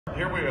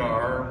here we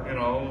are,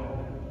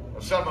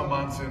 7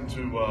 months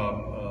into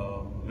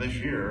this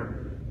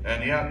year,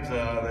 and yet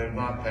they've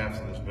not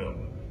passed this bill.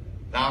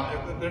 Now,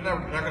 they're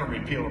not going to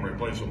repeal and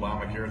replace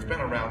Obamacare. It's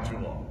been around too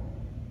long.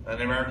 And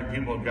the American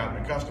people have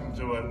gotten accustomed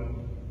to it.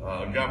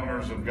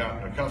 Governors have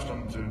gotten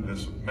accustomed to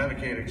this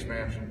Medicaid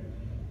expansion.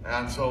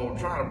 And so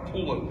trying to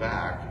pull it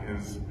back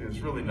is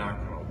really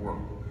not going to work.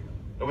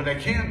 But what they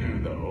can do,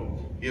 though,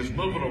 is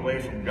move it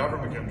away from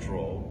government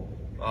control,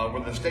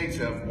 where the states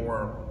have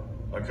more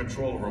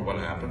control over what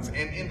happens,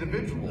 and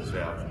individuals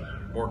have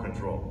more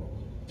control.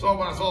 So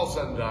when it's all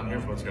said and done,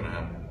 here's what's going to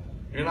happen.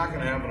 You're not going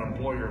to have an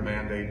employer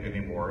mandate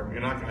anymore. You're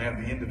not going to have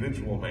the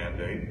individual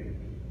mandate.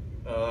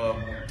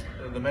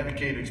 The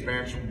Medicaid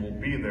expansion will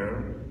be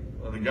there.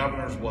 The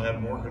governors will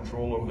have more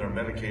control over their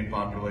Medicaid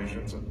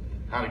populations and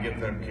how to get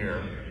them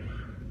care.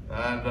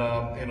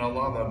 And a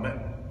lot of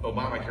the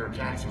Obamacare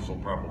taxes will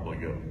probably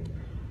go.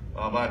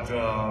 But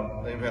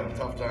they've had a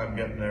tough time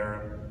getting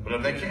there. But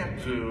if they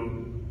can't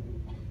do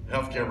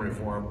healthcare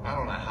reform, I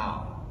don't know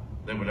how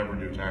they would ever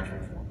do tax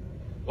reform.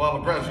 Well,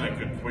 the president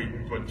could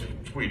quit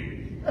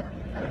tweeting.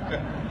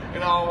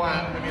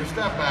 When you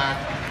step back,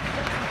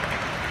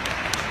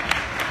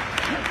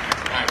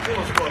 all right, full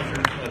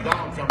disclosure,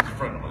 Donald Trump's a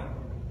friend of mine.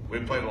 We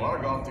played a lot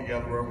of golf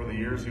together over the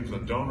years. He was a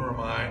donor of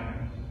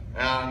mine.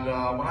 And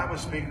when I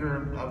was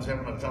speaker, I was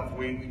having a tough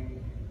week.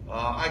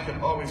 I could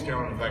always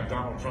count on the fact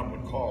Donald Trump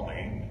would call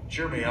me,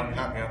 cheer me up,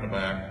 pat me on the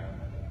back.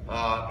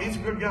 He's a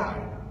good guy.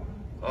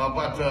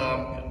 But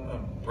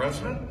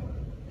president?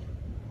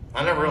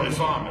 I never really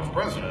saw him as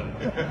president.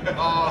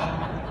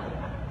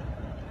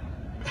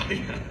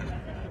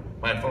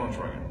 My phone's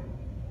ringing.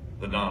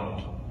 The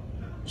Donald.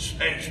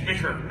 Hey,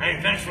 speaker. Hey,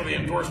 thanks for the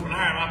endorsement.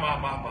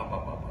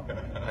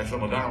 I said,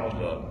 well, Donald,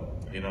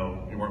 you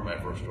weren't my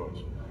first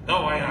choice.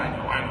 No, I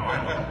know.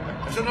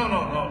 I said, no,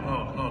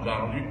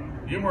 Donald,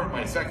 you weren't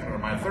my second or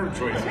my third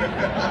choice either.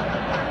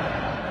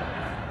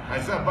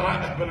 I said,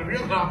 but if you're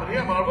the nominee,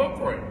 I'm going to vote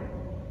for you.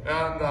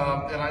 And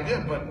I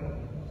did, but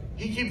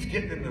he keeps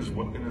getting in his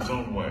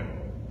own way.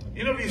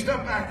 If you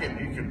step back and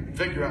you can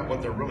figure out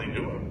what they're really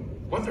doing.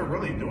 What they're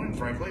really doing,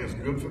 frankly, is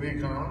good for the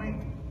economy,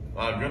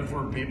 good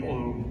for people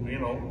who,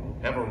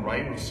 have a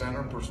right of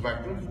center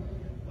perspective.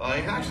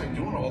 He's actually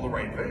doing all the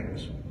right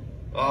things.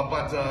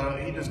 But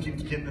he just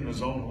keeps getting in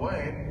his own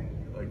way,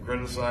 like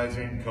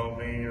criticizing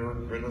Comey or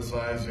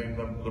criticizing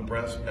the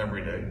press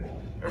every day.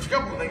 There's a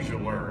couple of things you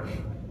learn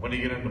when you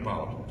get into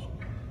politics.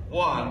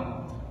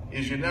 One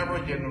is you never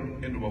get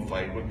into a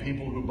fight with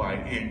people who buy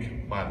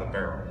ink by the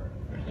barrel.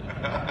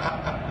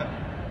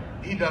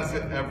 He does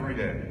it every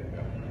day.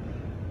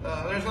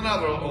 There's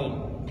another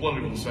old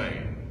political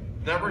saying,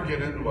 never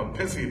get into a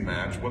pissing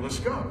match with a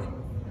skunk.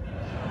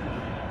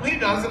 He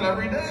does it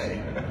every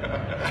day.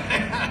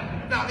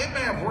 Now, it may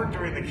have worked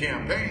during the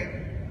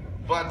campaign,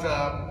 but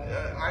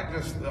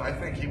I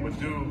think he would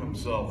do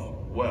himself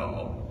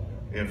well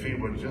if he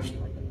would just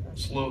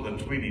slow the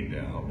tweeting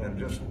down and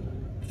just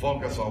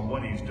focus on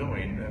what he's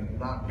doing and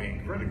not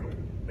being critical.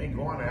 I mean,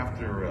 going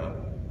after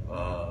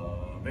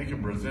Mika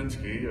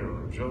Brzezinski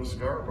or Joe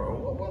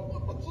Scarborough,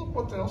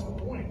 what the hell's the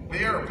point? The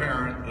heir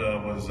apparent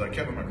was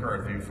Kevin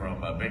McCarthy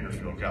from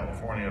Bakersfield,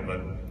 California,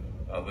 but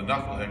the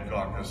Knucklehead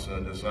Caucus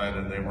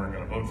decided they weren't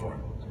going to vote for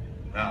him.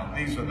 Now,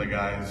 these are the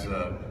guys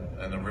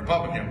in the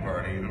Republican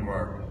Party who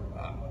are,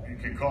 you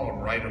could call them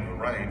right of the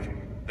right,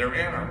 they're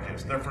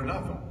anarchists, they're for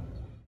nothing.